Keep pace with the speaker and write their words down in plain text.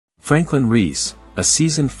Franklin Reese, a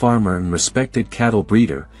seasoned farmer and respected cattle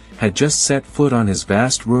breeder, had just set foot on his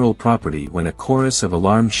vast rural property when a chorus of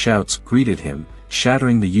alarmed shouts greeted him,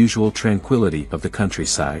 shattering the usual tranquility of the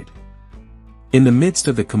countryside. In the midst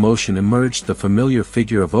of the commotion emerged the familiar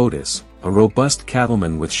figure of Otis, a robust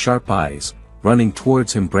cattleman with sharp eyes, running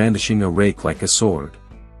towards him brandishing a rake like a sword.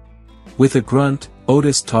 With a grunt,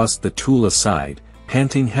 Otis tossed the tool aside,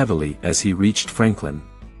 panting heavily as he reached Franklin.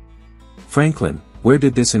 "Franklin, where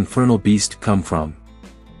did this infernal beast come from?"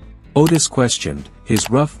 Otis questioned,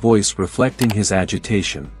 his rough voice reflecting his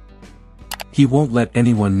agitation. "He won't let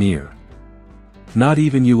anyone near. Not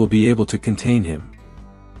even you will be able to contain him."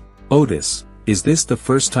 "Otis, is this the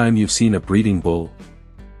first time you've seen a breeding bull?"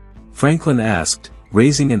 Franklin asked,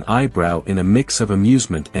 raising an eyebrow in a mix of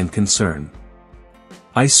amusement and concern.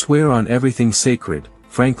 "I swear on everything sacred,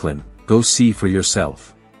 Franklin, go see for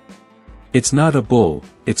yourself. It's not a bull,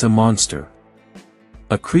 it's a monster.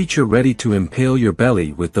 A creature ready to impale your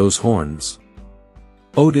belly with those horns."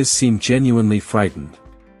 Otis seemed genuinely frightened.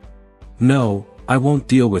 "No, I won't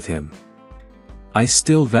deal with him. I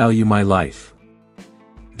still value my life.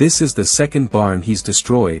 This is the second barn he's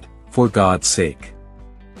destroyed, for God's sake."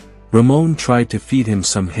 Ramon tried to feed him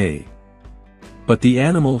some hay. But the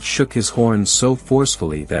animal shook his horns so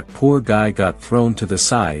forcefully that poor Guy got thrown to the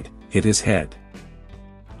side, hit his head.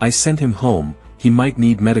 "I sent him home, he might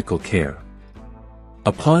need medical care."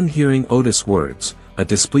 Upon hearing Otis' words, a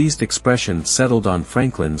displeased expression settled on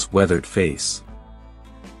Franklin's weathered face.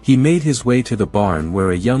 He made his way to the barn where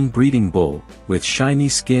a young breeding bull, with shiny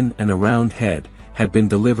skin and a round head, had been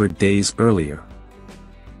delivered days earlier.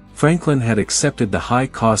 Franklin had accepted the high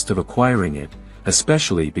cost of acquiring it,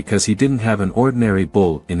 especially because he didn't have an ordinary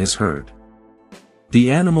bull in his herd. The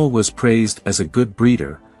animal was praised as a good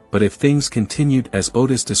breeder, but if things continued as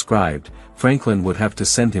Otis described, Franklin would have to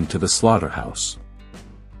send him to the slaughterhouse.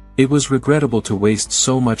 It was regrettable to waste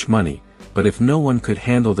so much money, but if no one could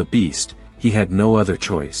handle the beast, he had no other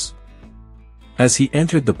choice. As he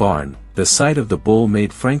entered the barn, the sight of the bull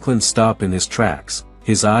made Franklin stop in his tracks,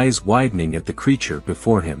 his eyes widening at the creature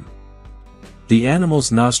before him. The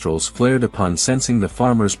animal's nostrils flared upon sensing the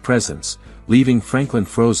farmer's presence, leaving Franklin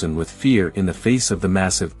frozen with fear in the face of the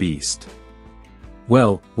massive beast.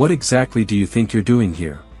 "Well, what exactly do you think you're doing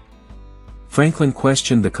here?" Franklin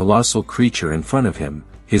questioned the colossal creature in front of him,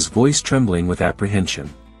 his voice trembling with apprehension.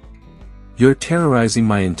 "You're terrorizing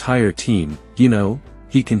my entire team, you know,"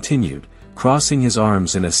 he continued, crossing his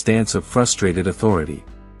arms in a stance of frustrated authority.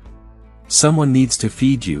 "Someone needs to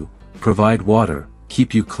feed you, provide water,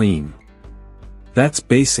 keep you clean. That's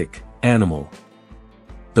basic, animal."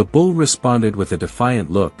 The bull responded with a defiant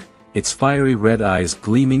look, its fiery red eyes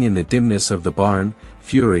gleaming in the dimness of the barn,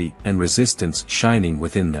 fury and resistance shining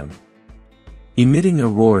within them. Emitting a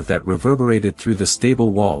roar that reverberated through the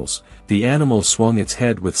stable walls, the animal swung its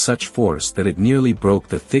head with such force that it nearly broke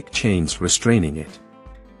the thick chains restraining it.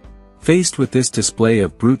 Faced with this display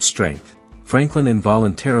of brute strength, Franklin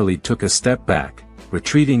involuntarily took a step back,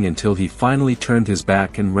 retreating until he finally turned his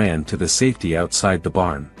back and ran to the safety outside the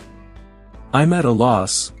barn. "I'm at a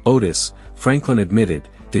loss, Otis," Franklin admitted,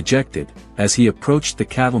 dejected, as he approached the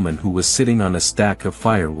cattleman who was sitting on a stack of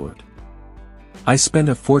firewood. "I spent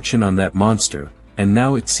a fortune on that monster, and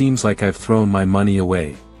now it seems like I've thrown my money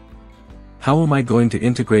away. How am I going to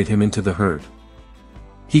integrate him into the herd?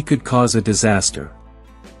 He could cause a disaster."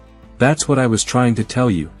 "That's what I was trying to tell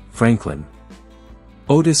you, Franklin."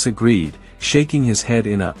 Otis agreed, shaking his head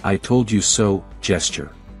in a "I told you so" gesture.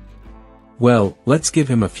 "Well, let's give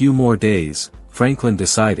him a few more days," Franklin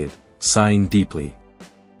decided, sighing deeply.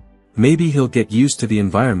 "Maybe he'll get used to the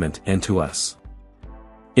environment and to us.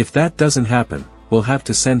 If that doesn't happen, we'll have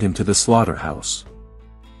to send him to the slaughterhouse.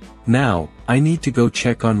 Now, I need to go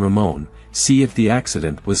check on Ramon, see if the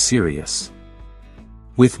accident was serious."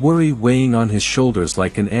 With worry weighing on his shoulders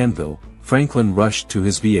like an anvil, Franklin rushed to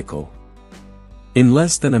his vehicle. In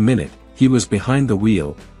less than a minute, he was behind the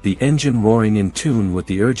wheel, the engine roaring in tune with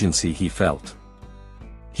the urgency he felt.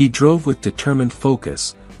 He drove with determined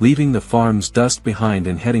focus, leaving the farm's dust behind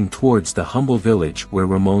and heading towards the humble village where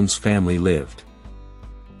Ramon's family lived.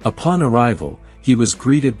 Upon arrival, he was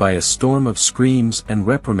greeted by a storm of screams and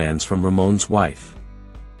reprimands from Ramon's wife.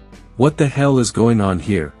 "What the hell is going on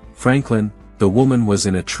here, Franklin?" The woman was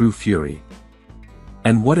in a true fury.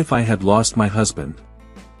 "And what if I had lost my husband?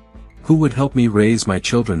 Who would help me raise my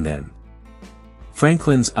children then?"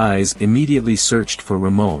 Franklin's eyes immediately searched for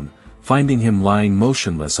Ramon, finding him lying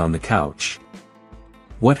motionless on the couch.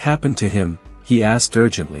 "What happened to him?" he asked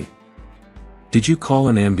urgently. "Did you call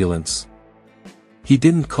an ambulance?" "He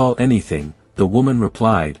didn't call anything," the woman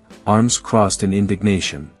replied, arms crossed in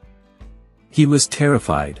indignation. "He was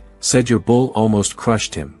terrified, said your bull almost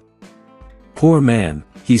crushed him. Poor man,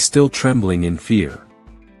 he's still trembling in fear.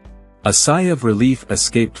 A sigh of relief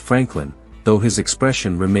escaped Franklin, though his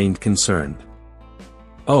expression remained concerned.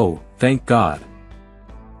 Oh, thank God.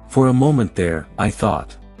 For a moment there, I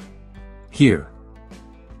thought. Here.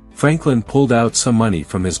 Franklin pulled out some money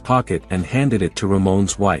from his pocket and handed it to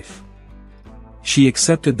Ramon's wife. She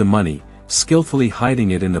accepted the money, skillfully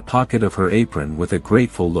hiding it in the pocket of her apron with a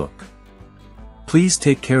grateful look. Please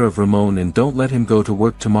take care of Ramon and don't let him go to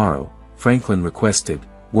work tomorrow, Franklin requested,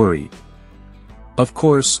 worried. Of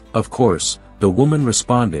course, the woman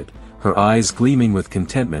responded, her eyes gleaming with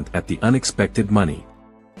contentment at the unexpected money.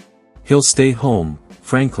 He'll stay home,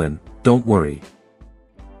 Franklin, don't worry.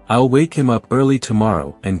 I'll wake him up early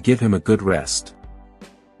tomorrow and give him a good rest.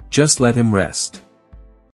 Just let him rest.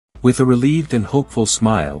 With a relieved and hopeful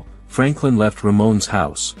smile, Franklin left Ramon's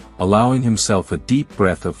house, allowing himself a deep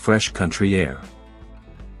breath of fresh country air.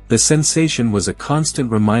 The sensation was a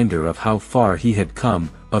constant reminder of how far he had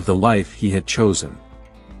come, of the life he had chosen.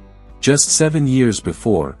 Just 7 years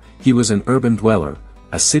before, he was an urban dweller,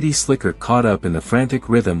 a city slicker caught up in the frantic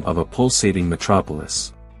rhythm of a pulsating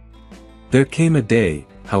metropolis. There came a day,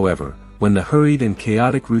 however, when the hurried and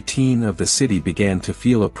chaotic routine of the city began to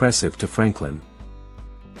feel oppressive to Franklin.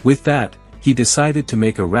 With that, he decided to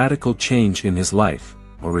make a radical change in his life,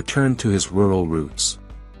 or return to his rural roots.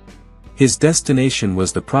 His destination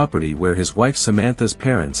was the property where his wife Samantha's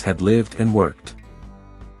parents had lived and worked.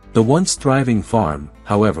 The once thriving farm,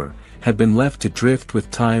 however, had been left to drift with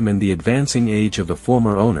time and the advancing age of the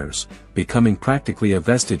former owners, becoming practically a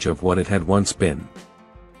vestige of what it had once been.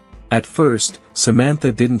 At first,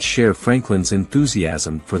 Samantha didn't share Franklin's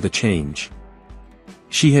enthusiasm for the change.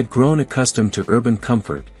 She had grown accustomed to urban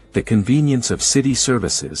comfort, the convenience of city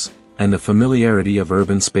services, and the familiarity of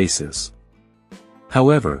urban spaces.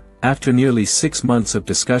 However, after nearly 6 months of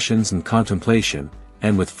discussions and contemplation,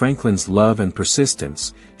 and with Franklin's love and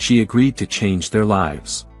persistence, she agreed to change their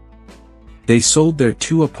lives. They sold their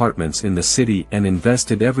 2 apartments in the city and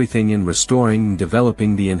invested everything in restoring and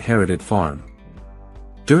developing the inherited farm.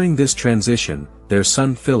 During this transition, their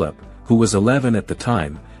son Philip, who was 11 at the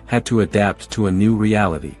time, had to adapt to a new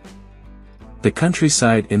reality. The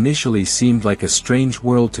countryside initially seemed like a strange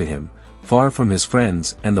world to him, far from his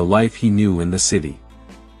friends and the life he knew in the city.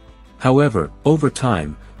 However, over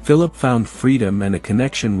time, Philip found freedom and a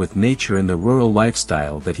connection with nature in the rural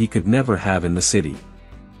lifestyle that he could never have in the city.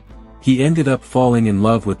 He ended up falling in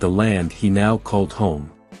love with the land he now called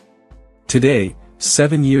home. Today,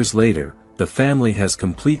 7 years later, the family has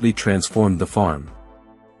completely transformed the farm.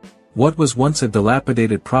 What was once a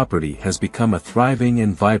dilapidated property has become a thriving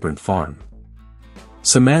and vibrant farm.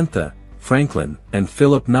 Samantha, Franklin, and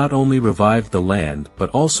Philip not only revived the land but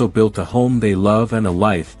also built a home they love and a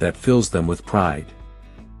life that fills them with pride.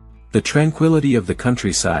 The tranquility of the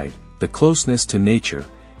countryside, the closeness to nature,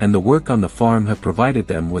 and the work on the farm have provided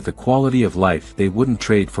them with a quality of life they wouldn't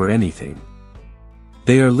trade for anything.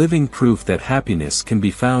 They are living proof that happiness can be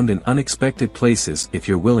found in unexpected places if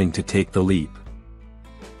you're willing to take the leap.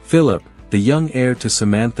 Philip, the young heir to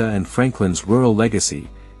Samantha and Franklin's rural legacy,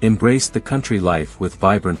 embraced the country life with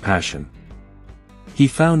vibrant passion. He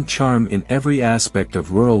found charm in every aspect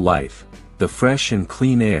of rural life, the fresh and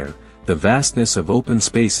clean air, the vastness of open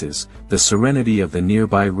spaces, the serenity of the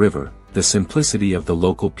nearby river, the simplicity of the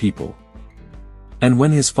local people. And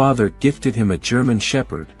when his father gifted him a German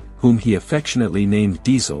shepherd, whom he affectionately named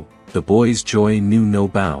Diesel, the boy's joy knew no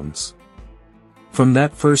bounds. From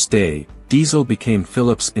that first day, Diesel became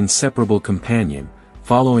Philip's inseparable companion,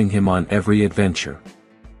 following him on every adventure.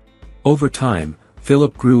 Over time,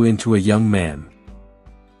 Philip grew into a young man.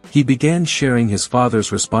 He began sharing his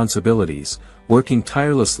father's responsibilities, working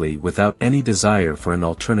tirelessly without any desire for an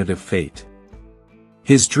alternative fate.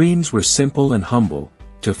 His dreams were simple and humble,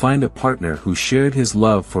 to find a partner who shared his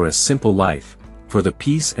love for a simple life, for the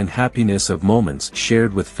peace and happiness of moments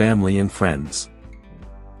shared with family and friends.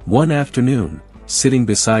 One afternoon, sitting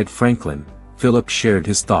beside Franklin, Philip shared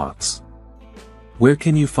his thoughts. "Where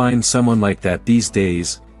can you find someone like that these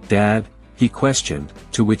days, Dad?" he questioned,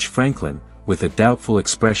 to which Franklin, with a doubtful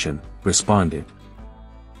expression, responded.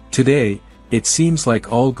 "Today, it seems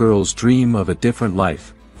like all girls dream of a different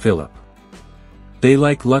life, Philip. They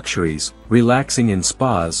like luxuries, relaxing in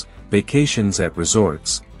spas, vacations at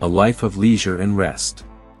resorts, a life of leisure and rest."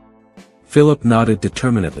 Philip nodded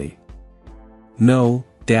determinedly. "No,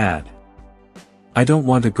 Dad. I don't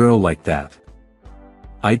want a girl like that.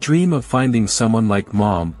 I dream of finding someone like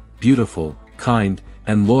Mom, beautiful, kind,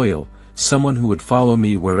 and loyal, someone who would follow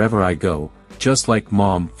me wherever I go, just like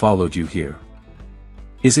Mom followed you here."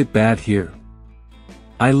 "Is it bad here?"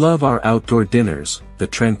 I love our outdoor dinners, the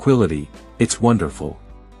tranquility, it's wonderful.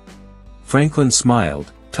 Franklin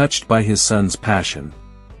smiled, touched by his son's passion.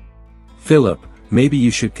 Philip, maybe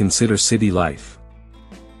you should consider city life.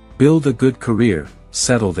 Build a good career,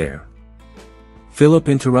 settle there. Philip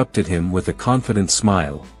interrupted him with a confident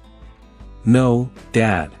smile. No,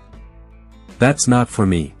 Dad. That's not for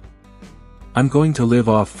me. I'm going to live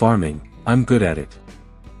off farming, I'm good at it.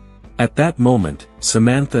 At that moment,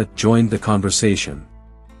 Samantha joined the conversation.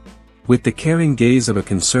 With the caring gaze of a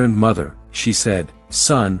concerned mother, she said,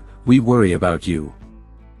 "Son, we worry about you.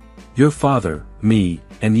 Your father, me,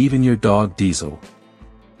 and even your dog Diesel.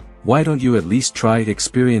 Why don't you at least try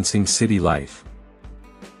experiencing city life?"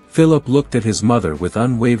 Philip looked at his mother with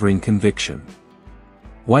unwavering conviction.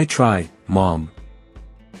 "Why try, Mom?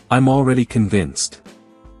 I'm already convinced.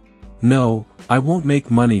 No, I won't make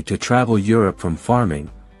money to travel Europe from farming,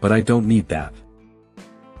 but I don't need that.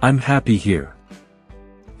 I'm happy here."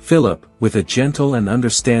 Philip, with a gentle and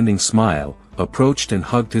understanding smile, approached and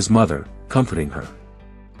hugged his mother, comforting her.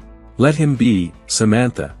 "Let him be,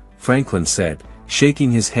 Samantha," Franklin said,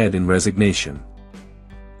 shaking his head in resignation.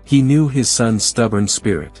 He knew his son's stubborn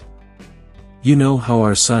spirit. You know how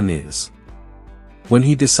our son is. When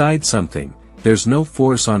he decides something, there's no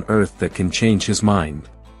force on earth that can change his mind.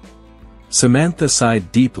 Samantha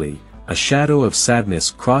sighed deeply, a shadow of sadness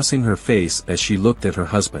crossing her face as she looked at her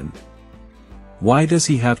husband. "Why does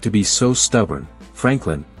he have to be so stubborn,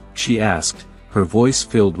 Franklin?" she asked, her voice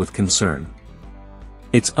filled with concern.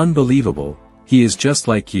 "It's unbelievable, he is just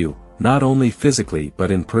like you, not only physically but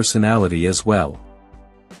in personality as well.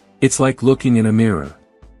 It's like looking in a mirror."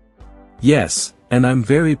 "Yes, and I'm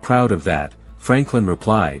very proud of that," Franklin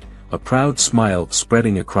replied, a proud smile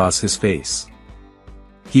spreading across his face.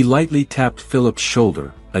 He lightly tapped Philip's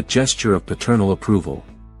shoulder, a gesture of paternal approval.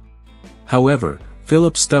 However,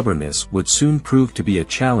 Philip's stubbornness would soon prove to be a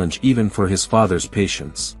challenge even for his father's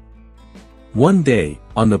patience. One day,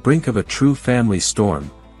 on the brink of a true family storm,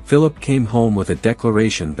 Philip came home with a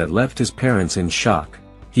declaration that left his parents in shock: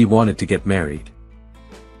 he wanted to get married.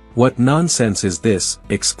 "What nonsense is this?"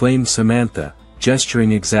 exclaimed Samantha,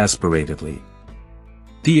 gesturing exasperatedly.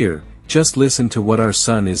 "Dear, just listen to what our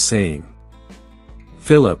son is saying."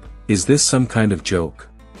 "Philip, is this some kind of joke?"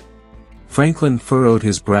 Franklin furrowed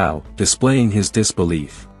his brow, displaying his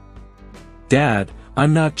disbelief. "Dad,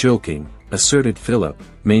 I'm not joking," asserted Philip,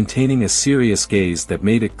 maintaining a serious gaze that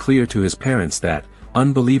made it clear to his parents that,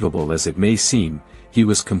 unbelievable as it may seem, he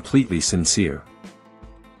was completely sincere.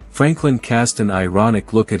 Franklin cast an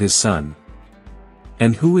ironic look at his son.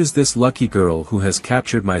 "And who is this lucky girl who has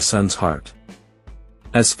captured my son's heart?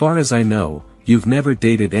 As far as I know, you've never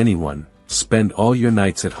dated anyone, spend all your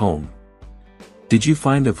nights at home. Did you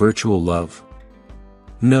find a virtual love?"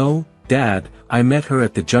 "No, Dad, I met her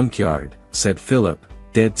at the junkyard," said Philip,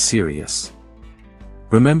 dead serious.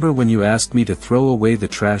 "Remember when you asked me to throw away the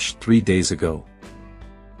trash 3 days ago?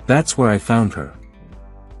 That's where I found her.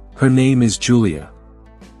 Her name is Julia."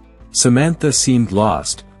 Samantha seemed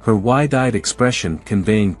lost, her wide-eyed expression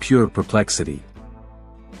conveying pure perplexity.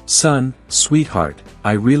 "Son, sweetheart,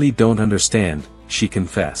 I really don't understand," she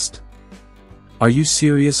confessed. "Are you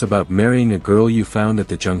serious about marrying a girl you found at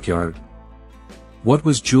the junkyard? What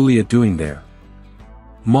was Julia doing there?"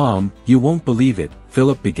 "Mom, you won't believe it,"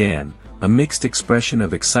 Philip began, a mixed expression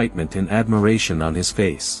of excitement and admiration on his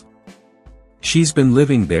face. "She's been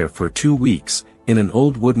living there for 2 weeks, in an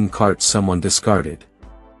old wooden cart someone discarded."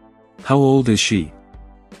 "How old is she?"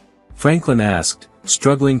 Franklin asked,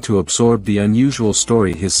 struggling to absorb the unusual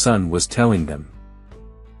story his son was telling them.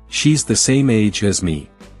 "She's the same age as me.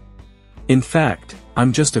 In fact,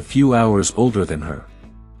 I'm just a few hours older than her."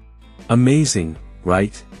 "Amazing,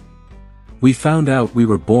 right? We found out we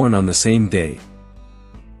were born on the same day."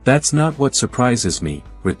 "That's not what surprises me,"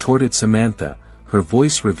 retorted Samantha, her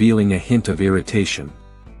voice revealing a hint of irritation.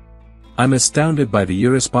 "I'm astounded by the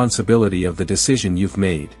irresponsibility of the decision you've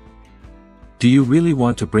made. Do you really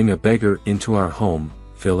want to bring a beggar into our home,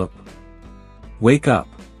 Philip? Wake up.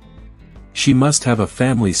 She must have a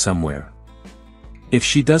family somewhere. If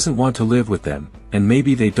she doesn't want to live with them, and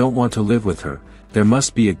maybe they don't want to live with her, there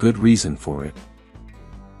must be a good reason for it.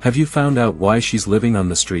 Have you found out why she's living on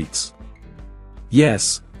the streets?"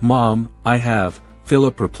 "Yes, Mom, I have,"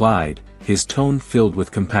 Philip replied, his tone filled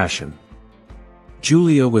with compassion.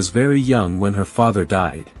 "Julia was very young when her father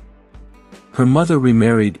died. Her mother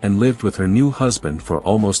remarried and lived with her new husband for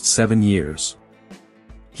almost 7 years.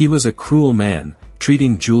 He was a cruel man,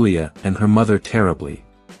 treating Julia and her mother terribly.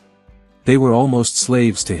 They were almost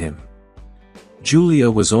slaves to him.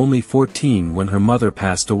 Julia was only 14 when her mother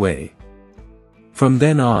passed away. From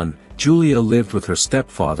then on, Julia lived with her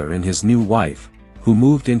stepfather and his new wife, who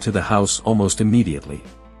moved into the house almost immediately.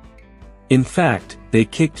 In fact, they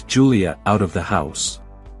kicked Julia out of the house.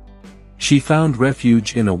 She found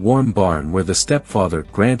refuge in a warm barn where the stepfather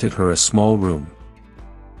granted her a small room.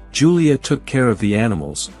 Julia took care of the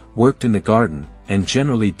animals, worked in the garden, and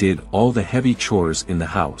generally did all the heavy chores in the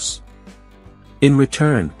house. In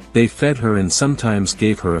return, they fed her and sometimes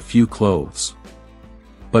gave her a few clothes.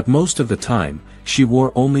 But most of the time, she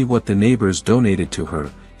wore only what the neighbors donated to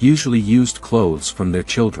her, usually used clothes from their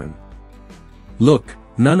children. "Look,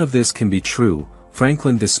 none of this can be true,"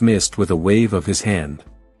 Franklin dismissed with a wave of his hand.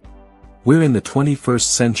 "We're in the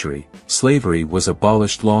 21st century, slavery was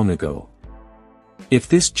abolished long ago. If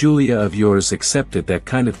this Julia of yours accepted that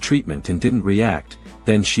kind of treatment and didn't react,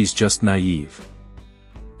 then she's just naive.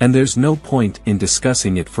 And there's no point in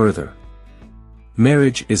discussing it further.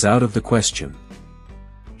 Marriage is out of the question.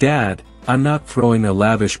 Dad, I'm not throwing a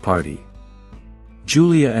lavish party.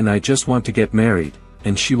 Julia and I just want to get married,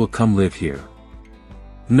 and she will come live here."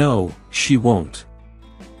 "No, she won't.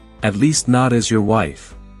 At least not as your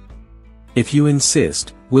wife. If you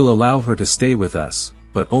insist, we'll allow her to stay with us,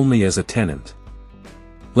 but only as a tenant.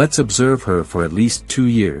 Let's observe her for at least 2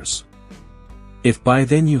 years. If by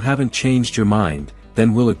then you haven't changed your mind,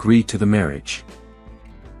 then we'll agree to the marriage."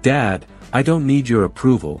 "Dad, I don't need your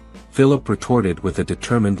approval," Philip retorted with a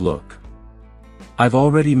determined look. "I've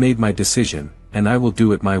already made my decision, and I will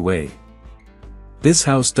do it my way. This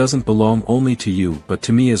house doesn't belong only to you but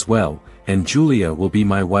to me as well, and Julia will be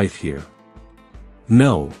my wife here."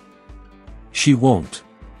 "No. She won't."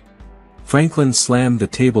 Franklin slammed the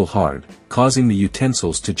table hard, causing the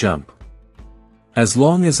utensils to jump. "As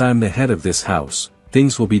long as I'm the head of this house,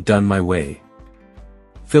 things will be done my way."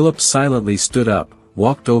 Philip silently stood up,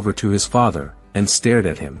 walked over to his father, and stared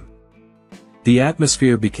at him. The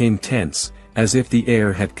atmosphere became tense, as if the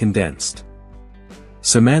air had condensed.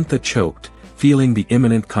 Samantha choked, feeling the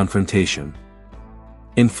imminent confrontation.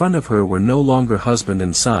 In front of her were no longer husband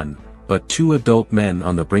and son, but 2 adult men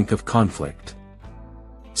on the brink of conflict.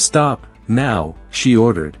 "Stop, now," she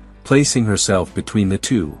ordered, placing herself between the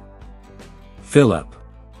two. "Philip.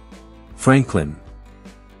 Franklin.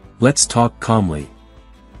 Let's talk calmly."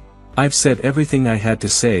 "I've said everything I had to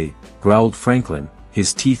say," growled Franklin,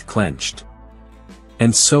 his teeth clenched.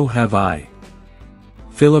 "And so have I."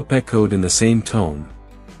 Philip echoed in the same tone.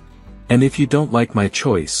 "And if you don't like my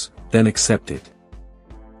choice, then accept it.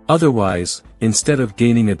 Otherwise, instead of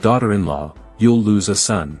gaining a daughter-in-law, you'll lose a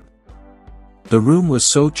son." The room was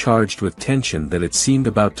so charged with tension that it seemed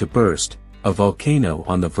about to burst, a volcano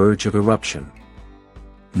on the verge of eruption.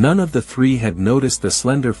 None of the 3 had noticed the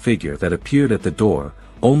slender figure that appeared at the door,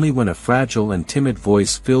 only when a fragile and timid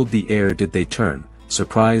voice filled the air did they turn,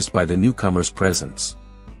 surprised by the newcomer's presence.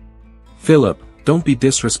 "Philip, don't be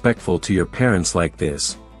disrespectful to your parents like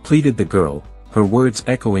this," pleaded the girl, her words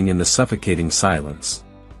echoing in the suffocating silence.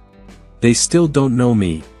 "They still don't know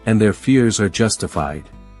me, and their fears are justified.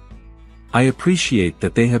 I appreciate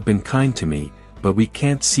that they have been kind to me, but we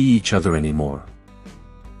can't see each other anymore."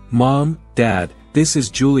 "Mom, Dad, this is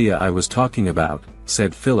Julia I was talking about,"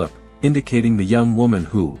 said Philip, indicating the young woman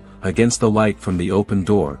who, against the light from the open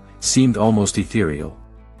door, seemed almost ethereal.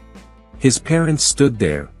 His parents stood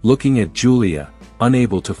there, looking at Julia,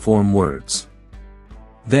 unable to form words.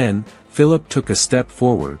 Then, Philip took a step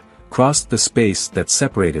forward, crossed the space that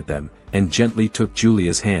separated them, and gently took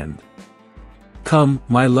Julia's hand. "Come,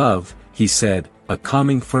 my love," he said, a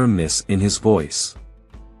calming firmness in his voice.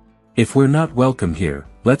 "If we're not welcome here,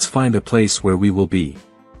 let's find a place where we will be."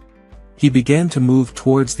 He began to move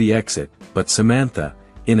towards the exit, but Samantha,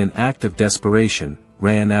 in an act of desperation,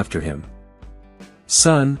 ran after him.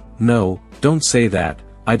 "Son, no, don't say that,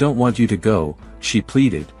 I don't want you to go," she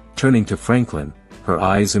pleaded, turning to Franklin, her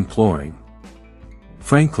eyes imploring.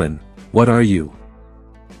 "Franklin, what are you?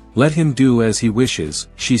 Let him do as he wishes,"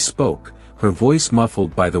 she spoke, her voice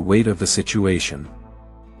muffled by the weight of the situation.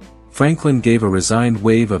 Franklin gave a resigned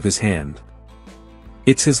wave of his hand.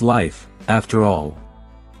 "It's his life, after all,"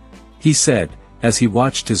 he said, as he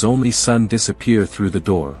watched his only son disappear through the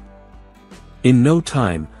door. In no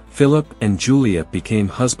time, Philip and Julia became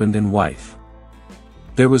husband and wife.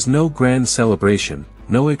 There was no grand celebration,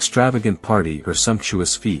 no extravagant party or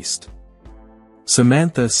sumptuous feast.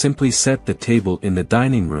 Samantha simply set the table in the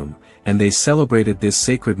dining room, and they celebrated this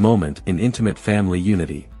sacred moment in intimate family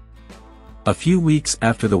unity. A few weeks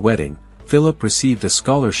after the wedding, Philip received a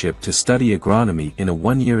scholarship to study agronomy in a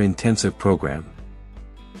 1-year intensive program.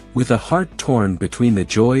 With a heart torn between the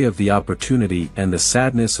joy of the opportunity and the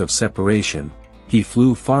sadness of separation, he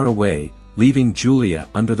flew far away, leaving Julia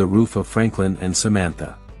under the roof of Franklin and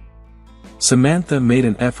Samantha. Samantha made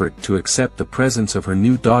an effort to accept the presence of her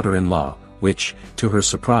new daughter-in-law, which, to her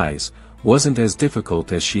surprise, wasn't as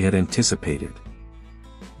difficult as she had anticipated.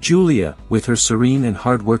 Julia, with her serene and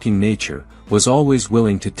hard-working nature, was always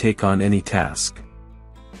willing to take on any task.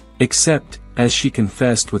 Except, as she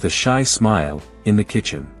confessed with a shy smile, in the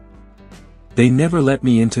kitchen. "They never let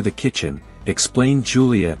me into the kitchen," explained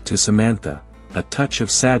Julia to Samantha, a touch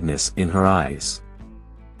of sadness in her eyes.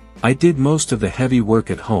 "I did most of the heavy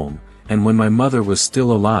work at home, and when my mother was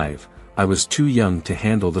still alive, I was too young to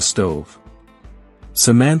handle the stove."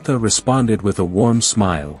 Samantha responded with a warm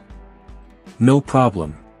smile. "No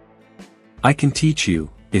problem. I can teach you,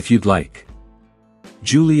 if you'd like."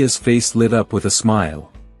 Julia's face lit up with a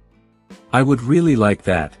smile. "I would really like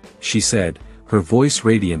that," she said, her voice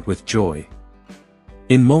radiant with joy.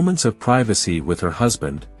 In moments of privacy with her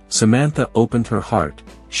husband, Samantha opened her heart,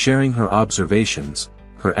 sharing her observations,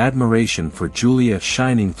 her admiration for Julia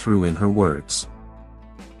shining through in her words.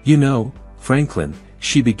 "You know, Franklin,"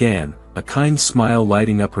 she began, a kind smile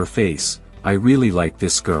lighting up her face, "I really like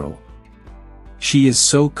this girl. She is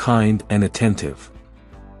so kind and attentive.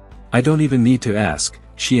 I don't even need to ask,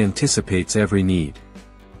 she anticipates every need.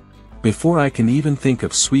 Before I can even think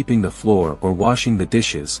of sweeping the floor or washing the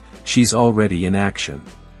dishes, she's already in action."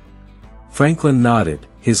 Franklin nodded,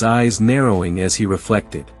 his eyes narrowing as he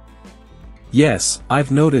reflected. "Yes, I've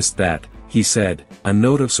noticed that," he said, a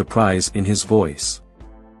note of surprise in his voice.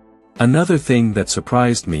 "Another thing that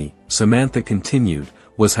surprised me," Samantha continued,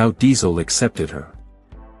 "was how Diesel accepted her.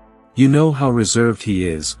 You know how reserved he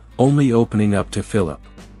is, only opening up to Philip.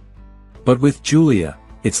 But with Julia,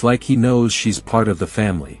 it's like he knows she's part of the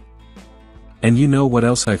family. And you know what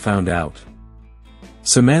else I found out?"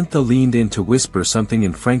 Samantha leaned in to whisper something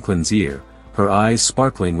in Franklin's ear, her eyes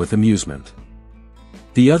sparkling with amusement.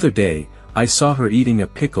 "The other day, I saw her eating a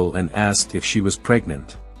pickle and asked if she was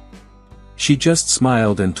pregnant. She just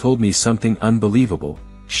smiled and told me something unbelievable: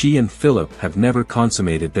 she and Philip have never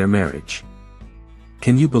consummated their marriage.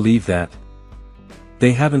 Can you believe that?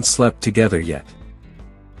 They haven't slept together yet."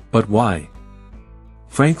 "But why?"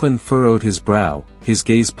 Franklin furrowed his brow, his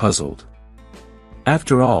gaze puzzled.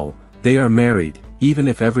 "After all, they are married, even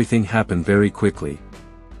if everything happened very quickly."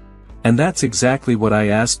 "And that's exactly what I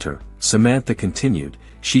asked her," Samantha continued.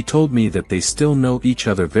 "She told me that they still know each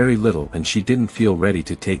other very little and she didn't feel ready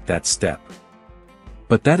to take that step.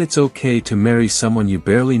 But that it's okay to marry someone you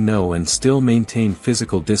barely know and still maintain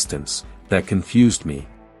physical distance, that confused me."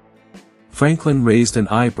 Franklin raised an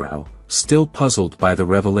eyebrow, still puzzled by the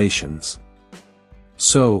revelations.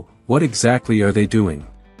 "So, what exactly are they doing?"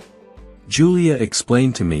 "Julia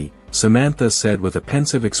explained to me," Samantha said with a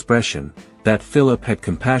pensive expression, "that Philip had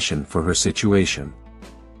compassion for her situation.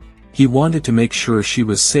 He wanted to make sure she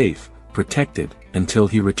was safe, protected, until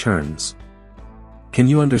he returns. Can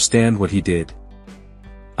you understand what he did?"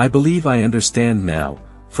 "I believe I understand now,"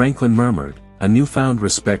 Franklin murmured, a newfound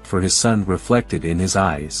respect for his son reflected in his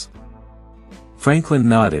eyes. Franklin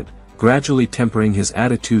nodded, gradually tempering his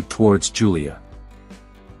attitude towards Julia.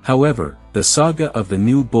 However, the saga of the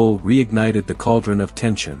new bull reignited the cauldron of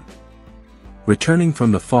tension. Returning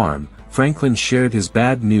from the farm, Franklin shared his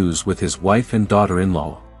bad news with his wife and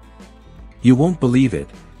daughter-in-law. "You won't believe it,"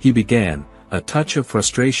 he began, a touch of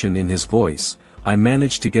frustration in his voice, "I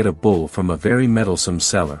managed to get a bull from a very meddlesome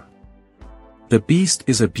seller. The beast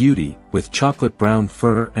is a beauty, with chocolate-brown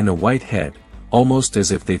fur and a white head, almost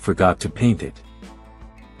as if they forgot to paint it.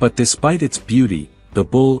 But despite its beauty, the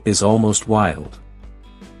bull is almost wild.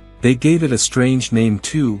 They gave it a strange name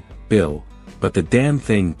too, Bill, but the damn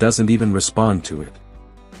thing doesn't even respond to it.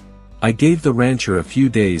 I gave the rancher a few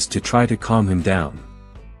days to try to calm him down.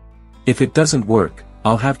 If it doesn't work,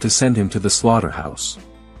 I'll have to send him to the slaughterhouse."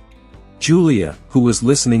 Julia, who was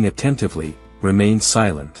listening attentively, remained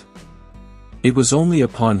silent. It was only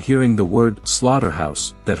upon hearing the word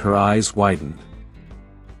slaughterhouse that her eyes widened.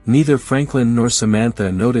 Neither Franklin nor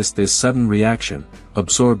Samantha noticed this sudden reaction,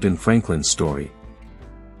 absorbed in Franklin's story.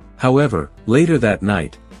 However, later that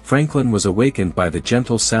night, Franklin was awakened by the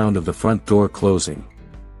gentle sound of the front door closing.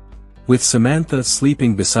 With Samantha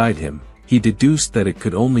sleeping beside him, he deduced that it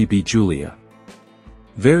could only be Julia.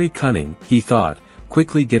 Very cunning, he thought,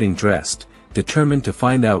 quickly getting dressed, determined to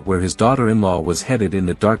find out where his daughter-in-law was headed in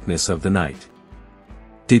the darkness of the night.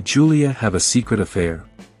 Did Julia have a secret affair?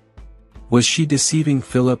 Was she deceiving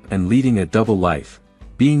Philip and leading a double life,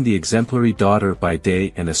 being the exemplary daughter by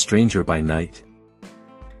day and a stranger by night?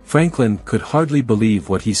 Franklin could hardly believe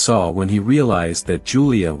what he saw when he realized that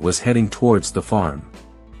Julia was heading towards the farm.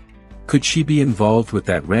 Could she be involved with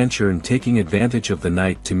that rancher and taking advantage of the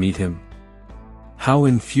night to meet him? How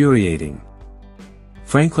infuriating!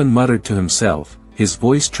 Franklin muttered to himself, his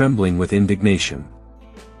voice trembling with indignation.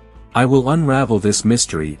 I will unravel this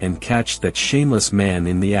mystery and catch that shameless man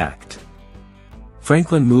in the act."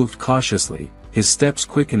 Franklin moved cautiously, his steps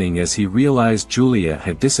quickening as he realized Julia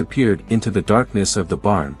had disappeared into the darkness of the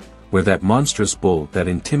barn, where that monstrous bull that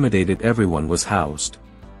intimidated everyone was housed.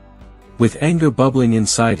 With anger bubbling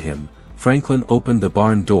inside him, Franklin opened the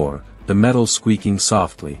barn door, the metal squeaking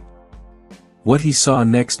softly. What he saw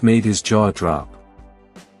next made his jaw drop.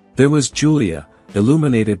 There was Julia,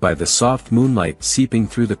 illuminated by the soft moonlight seeping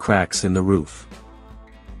through the cracks in the roof.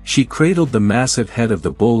 She cradled the massive head of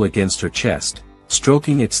the bull against her chest,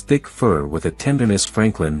 stroking its thick fur with a tenderness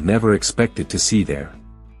Franklin never expected to see there.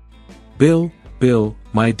 "Bill, Bill,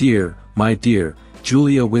 my dear,"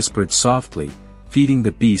 Julia whispered softly, feeding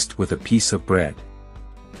the beast with a piece of bread.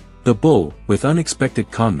 The bull, with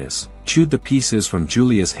unexpected calmness, chewed the pieces from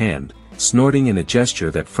Julia's hand, snorting in a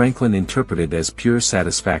gesture that Franklin interpreted as pure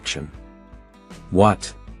satisfaction.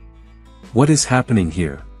 What is happening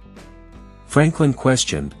here?" Franklin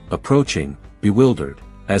questioned, approaching, bewildered,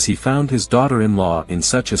 as he found his daughter-in-law in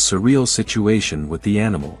such a surreal situation with the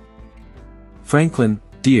animal. "Franklin,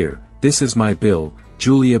 dear, this is my Bill,"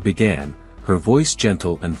 Julia began, her voice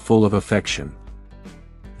gentle and full of affection.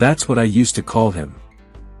 "That's what I used to call him.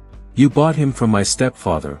 You bought him from my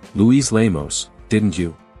stepfather, Luis Lemos, didn't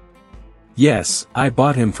you?" "Yes, I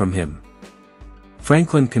bought him from him,"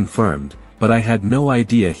 Franklin confirmed, "but I had no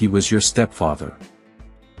idea he was your stepfather."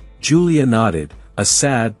 Julia nodded, a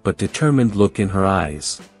sad but determined look in her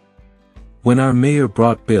eyes. "When our mayor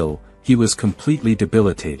brought Bill, he was completely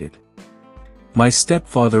debilitated. My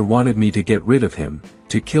stepfather wanted me to get rid of him,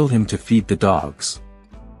 to kill him to feed the dogs.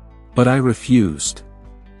 But I refused.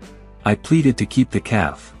 I pleaded to keep the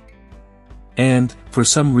calf. And, for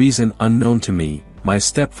some reason unknown to me, my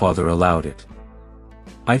stepfather allowed it.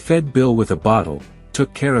 I fed Bill with a bottle,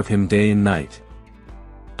 took care of him day and night.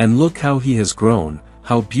 And look how he has grown,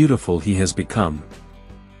 how beautiful he has become.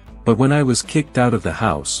 But when I was kicked out of the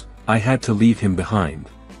house, I had to leave him behind.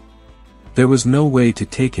 There was no way to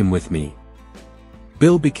take him with me.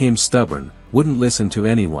 Bill became stubborn, wouldn't listen to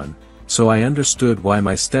anyone, so I understood why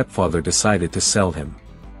my stepfather decided to sell him.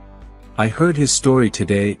 I heard his story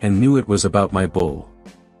today and knew it was about my bull.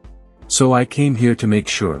 So I came here to make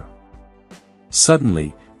sure."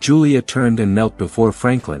 Suddenly, Julia turned and knelt before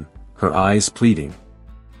Franklin, her eyes pleading.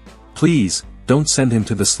 "Please, don't send him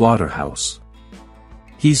to the slaughterhouse.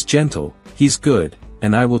 He's gentle, he's good,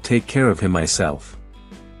 and I will take care of him myself.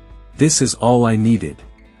 This is all I needed."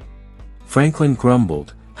 Franklin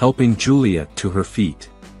grumbled, helping Julia to her feet.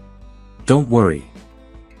 "Don't worry.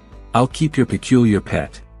 I'll keep your peculiar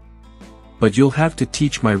pet. But you'll have to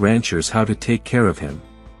teach my ranchers how to take care of him.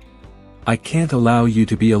 I can't allow you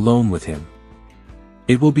to be alone with him.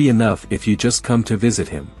 It will be enough if you just come to visit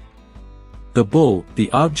him." The bull,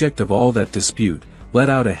 the object of all that dispute, let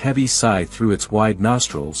out a heavy sigh through its wide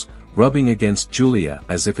nostrils, rubbing against Julia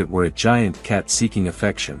as if it were a giant cat seeking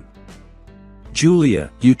affection. "Julia,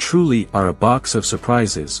 you truly are a box of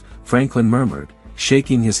surprises," Franklin murmured,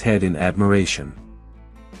 shaking his head in admiration.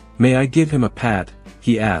 "May I give him a pat?"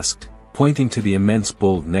 he asked, pointing to the immense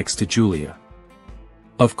bull next to Julia.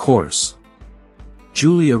 "Of course."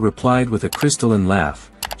 Julia replied with a crystalline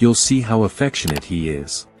laugh, "You'll see how affectionate he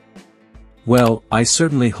is." "Well, I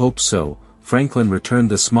certainly hope so," Franklin returned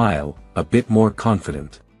the smile, a bit more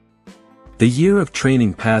confident. The year of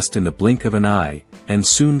training passed in the blink of an eye, and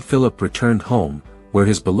soon Philip returned home, where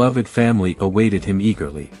his beloved family awaited him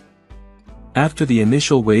eagerly. After the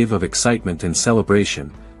initial wave of excitement and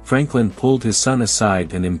celebration, Franklin pulled his son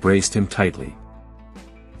aside and embraced him tightly.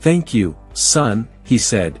 "Thank you, son," he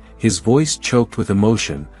said, his voice choked with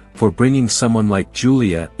emotion, "for bringing someone like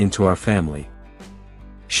Julia into our family.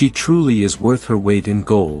 She truly is worth her weight in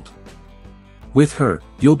gold. With her,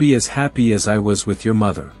 you'll be as happy as I was with your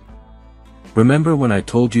mother. Remember when I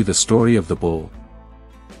told you the story of the bull?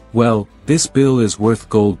 Well, this Bill is worth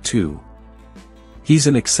gold too. He's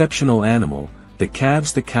an exceptional animal, the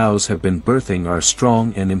calves the cows have been birthing are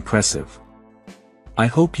strong and impressive. I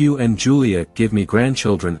hope you and Julia give me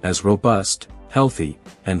grandchildren as robust, healthy,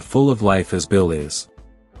 and full of life as Bill is."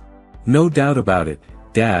 "No doubt about it,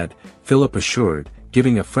 Dad," Philip assured,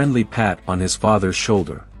 giving a friendly pat on his father's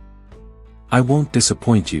shoulder. "I won't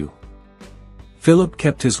disappoint you." Philip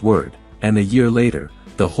kept his word, and a year later,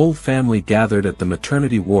 the whole family gathered at the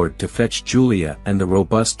maternity ward to fetch Julia and the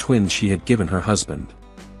robust twins she had given her husband.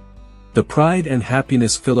 The pride and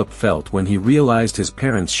happiness Philip felt when he realized his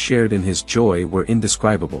parents shared in his joy were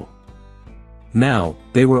indescribable. Now,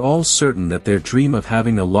 they were all certain that their dream of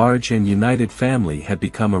having a large and united family had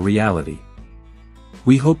become a reality.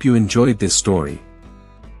 We hope you enjoyed this story.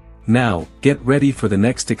 Now, get ready for the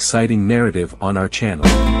next exciting narrative on our channel.